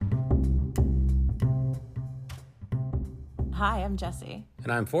Hi, I'm Jesse.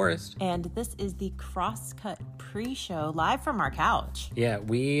 And I'm Forrest. And this is the Crosscut pre-show live from our couch. Yeah,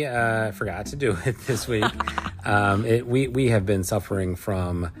 we forgot to do it this week. We have been suffering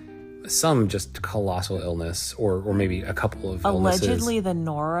from some just colossal illness or maybe a couple of illnesses. Allegedly the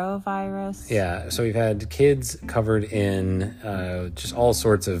norovirus. Yeah, so we've had kids covered in just all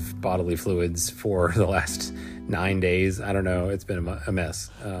sorts of bodily fluids for the last 9 days. I don't know. It's been a mess.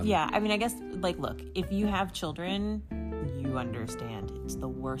 Yeah, I mean, I guess, look, if you have children, you understand. It's the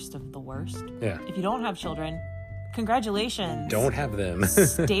worst of the worst. Yeah. If you don't have children, congratulations. Don't have them.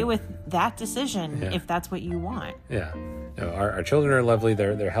 Stay with that decision if that's what you want. Yeah. No, our children are lovely.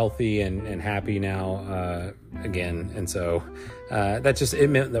 They're healthy and happy now again. And so it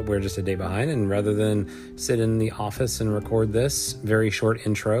meant that we're just a day behind. And rather than sit in the office and record this very short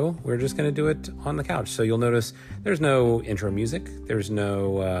intro, we're just going to do it on the couch. So you'll notice there's no intro music. There's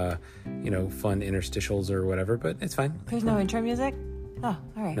no, fun interstitials or whatever, but it's fine. There's no intro music? Oh,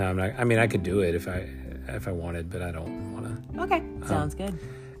 all right. No, I'm not. I mean, I could do it if I wanted, but I don't want to. Okay. Sounds good.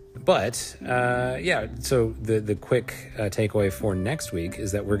 But, so the quick takeaway for next week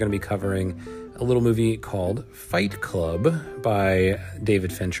is that we're going to be covering a little movie called Fight Club by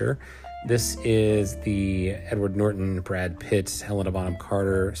David Fincher. This is the Edward Norton, Brad Pitt, Helena Bonham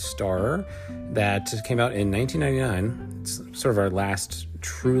Carter star that came out in 1999. It's sort of our last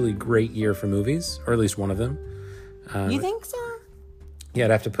truly great year for movies, or at least one of them. You think so? Yeah,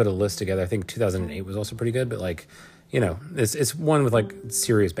 I'd have to put a list together. I think 2008 was also pretty good, but it's one with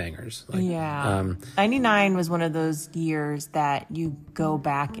serious bangers. 99 was one of those years that you go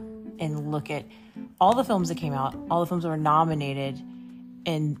back and look at all the films that came out, all the films that were nominated,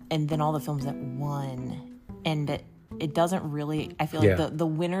 and then all the films that won. And it doesn't really, I feel like the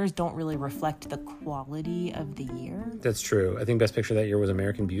winners don't really reflect the quality of the year. That's true. I think Best Picture that year was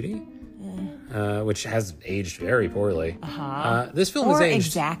American Beauty. Which has aged very poorly. This film is aged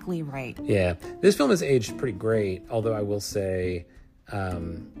exactly right. Yeah, this film is aged pretty great. Although I will say,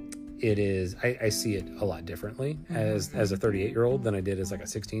 it is. I see it a lot differently as a 38-year-old than I did as a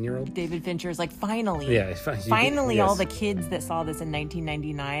 16-year-old. David Fincher is finally. Yeah, finally, yes. All the kids that saw this in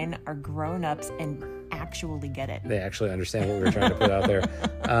 1999 are grown-ups and actually get it. They actually understand what we were trying to put out there.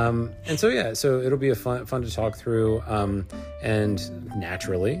 So it'll be fun to talk through. And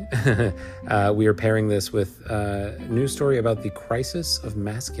naturally, we are pairing this with a news story about the crisis of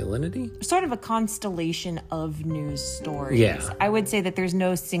masculinity. Sort of a constellation of news stories. Yeah. I would say that there's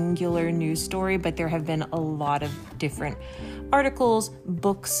no singular news story, but there have been a lot of different articles,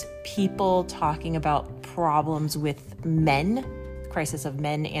 books, people talking about problems with men, crisis of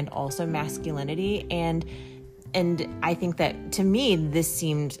men, and also masculinity. And I think that, to me, this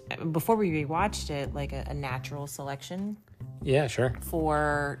seemed, before we rewatched it, like a natural selection. Yeah, sure.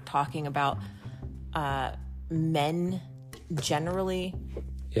 For talking about men generally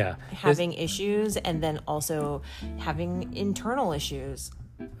having issues, and then also having internal issues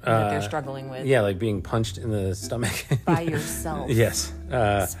that they're struggling with. Yeah, like being punched in the stomach. By yourself. Yes.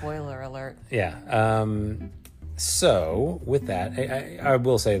 Spoiler alert. Yeah. So with that, I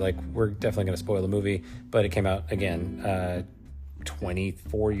will say, we're definitely going to spoil the movie, but it came out again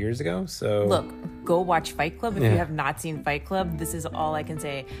 24 years ago. So look, go watch Fight Club if you have not seen Fight Club. This is all I can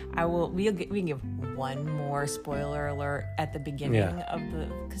say. We can give one more spoiler alert at the beginning of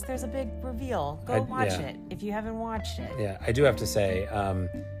because there's a big reveal. Go watch it if you haven't watched it. Yeah, I do have to say,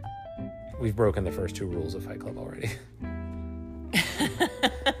 we've broken the first two rules of Fight Club already.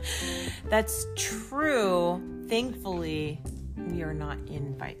 That's true. Thankfully, we are not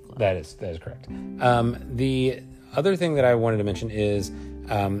in Fight Club. That is correct. The other thing that I wanted to mention is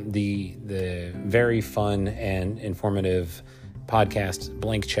the very fun and informative podcast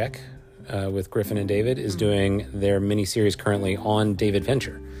Blank Check with Griffin and David is doing their mini-series currently on David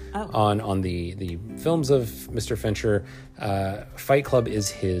Fincher. On the films of Mr. Fincher. Fight Club is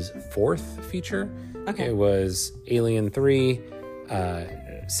his fourth feature. Okay. It was Alien 3,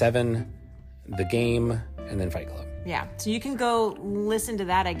 7, The Game, and then Fight Club. Yeah, so you can go listen to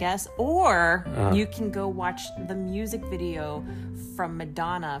that, I guess, or you can go watch the music video from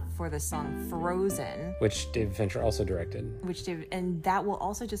Madonna for the song Frozen. Which David Fincher also directed. And that will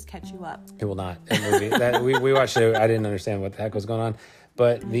also just catch you up. It will not. That movie, we watched it. I didn't understand what the heck was going on.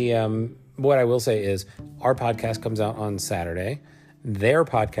 But what I will say is our podcast comes out on Saturday. Their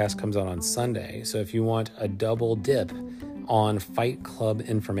podcast comes out on Sunday. So if you want a double dip on Fight Club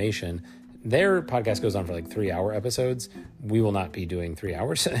information, their podcast goes on for 3-hour episodes. We will not be doing 3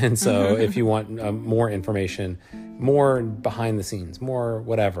 hours. And so if you want more information, more behind the scenes, more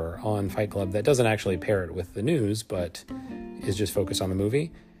whatever on Fight Club that doesn't actually pair it with the news, but is just focused on the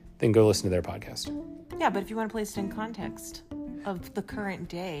movie, then go listen to their podcast. Yeah, but if you want to place it in context of the current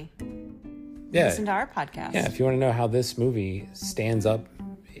day, Yeah. listen to our podcast. Yeah, if you want to know how this movie stands up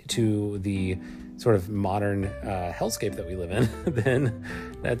to the sort of modern hellscape that we live in, then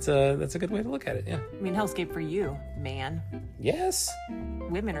that's a good way to look at it. Yeah. I mean, hellscape for you, man. Yes.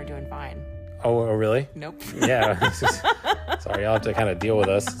 Women are doing fine. Oh, really? Nope. Yeah. Sorry, I'll have to kind of deal with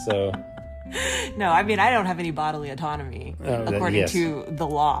us. So. No, I mean, I don't have any bodily autonomy according yes. to the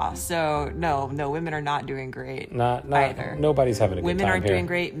law. So no, women are not doing great. Not either. Nobody's having a good Women time aren't here. doing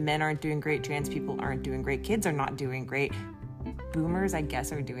great. Men aren't doing great. Trans people aren't doing great. Kids are not doing great. Boomers, I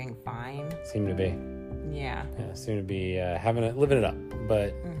guess, are doing fine. Seem to be. Yeah. Yeah, seem to be living it up.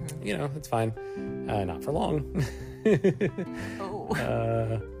 But it's fine. Not for long.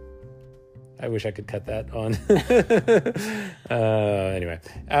 Oh. I wish I could cut that on. Anyway,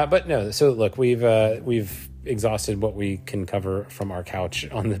 but no. So look, we've exhausted what we can cover from our couch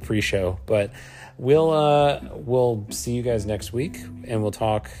on the pre-show, but we'll see you guys next week, and we'll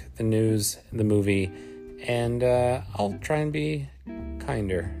talk the news, the movie, and I'll try and be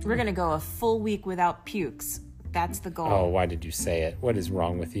kinder. We're gonna go a full week without pukes. That's the goal. Oh, why did you say it? What is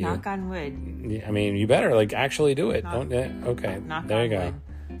wrong with you? Knock on wood. I mean, you better actually do it. Okay, knock there on you go. wood.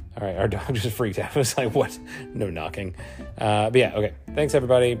 All right, our dog just freaked out. I was like, what? No knocking. But yeah, okay. Thanks,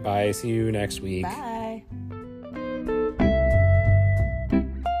 everybody. Bye. See you next week. Bye.